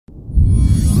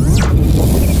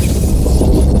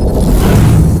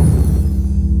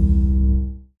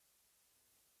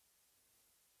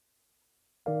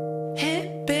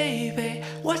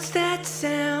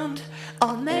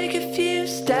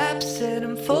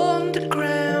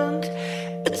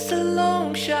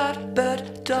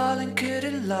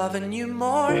loving you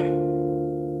more.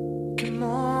 Come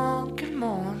on, come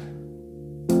on.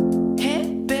 Hey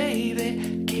baby,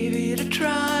 give it a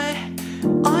try.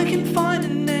 I can find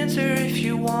an answer if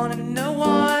you wanna know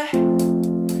why.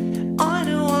 I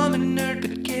know I'm a nerd,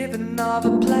 but give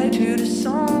another play to the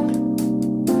song.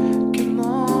 Come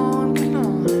on, come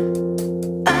on.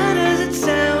 How does it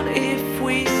sound if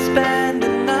we spend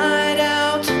the night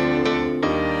out?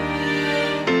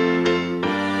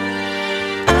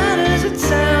 How does it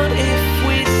sound if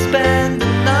we spend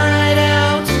the night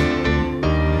out?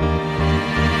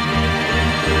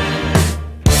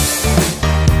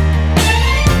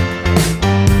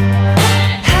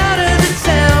 How does it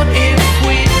sound if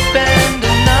we spend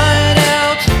the night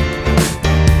out?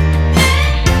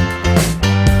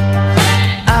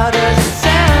 How does it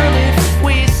sound if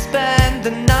we spend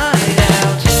the night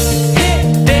out? Hey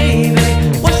baby,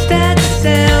 what's that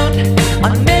sound? I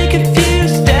make a few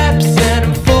steps and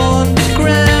I'm falling to the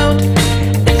ground.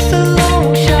 It's a long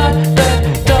shot, but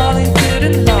darling,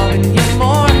 couldn't love you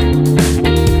more.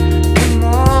 Come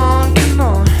on, come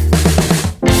on.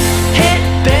 Hey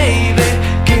baby,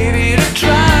 give it a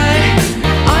try.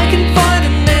 I can find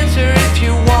an answer if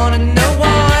you wanna know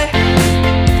why.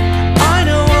 I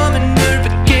know I'm a nerd,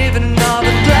 but give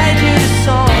another play to the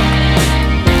song.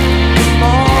 Come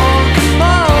on, come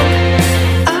on.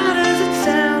 How does it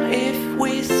sound if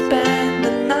we spend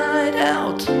the night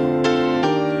out?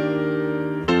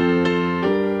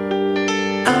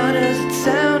 How does it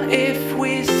sound if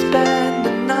we spend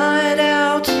the night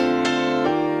out?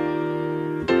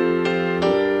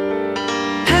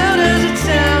 How does it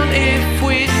sound if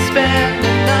we spend